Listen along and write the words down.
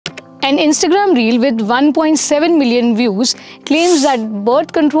An Instagram reel with 1.7 million views claims that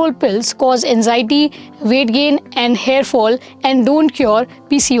birth control pills cause anxiety, weight gain and hair fall and don't cure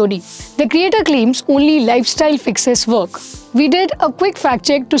PCOD. The creator claims only lifestyle fixes work. We did a quick fact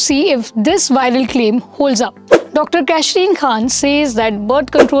check to see if this viral claim holds up. Dr. Kashreen Khan says that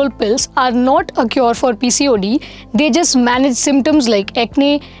birth control pills are not a cure for PCOD, they just manage symptoms like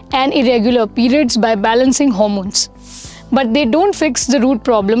acne and irregular periods by balancing hormones. But they don't fix the root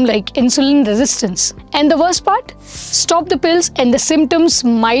problem like insulin resistance. And the worst part? Stop the pills and the symptoms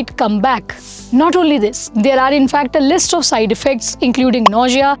might come back. Not only this, there are in fact a list of side effects including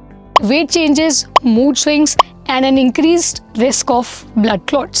nausea, weight changes, mood swings, and an increased risk of blood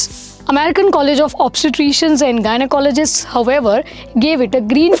clots. American College of Obstetricians and Gynecologists, however, gave it a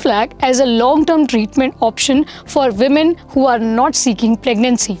green flag as a long-term treatment option for women who are not seeking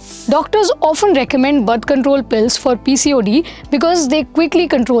pregnancy. Doctors often recommend birth control pills for PCOD because they quickly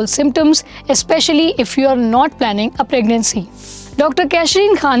control symptoms, especially if you are not planning a pregnancy. Dr.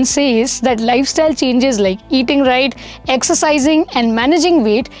 Kashreen Khan says that lifestyle changes like eating right, exercising and managing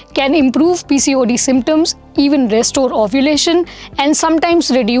weight can improve PCOD symptoms, even restore ovulation and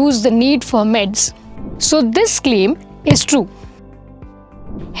sometimes reduce the need for meds. So this claim is true.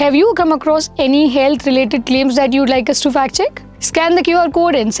 Have you come across any health-related claims that you'd like us to fact check? Scan the QR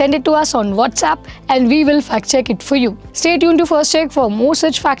code and send it to us on WhatsApp and we will fact check it for you. Stay tuned to First Check for more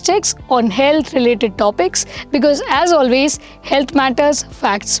such fact checks on health-related topics because as always, health matters,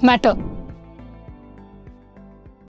 facts matter.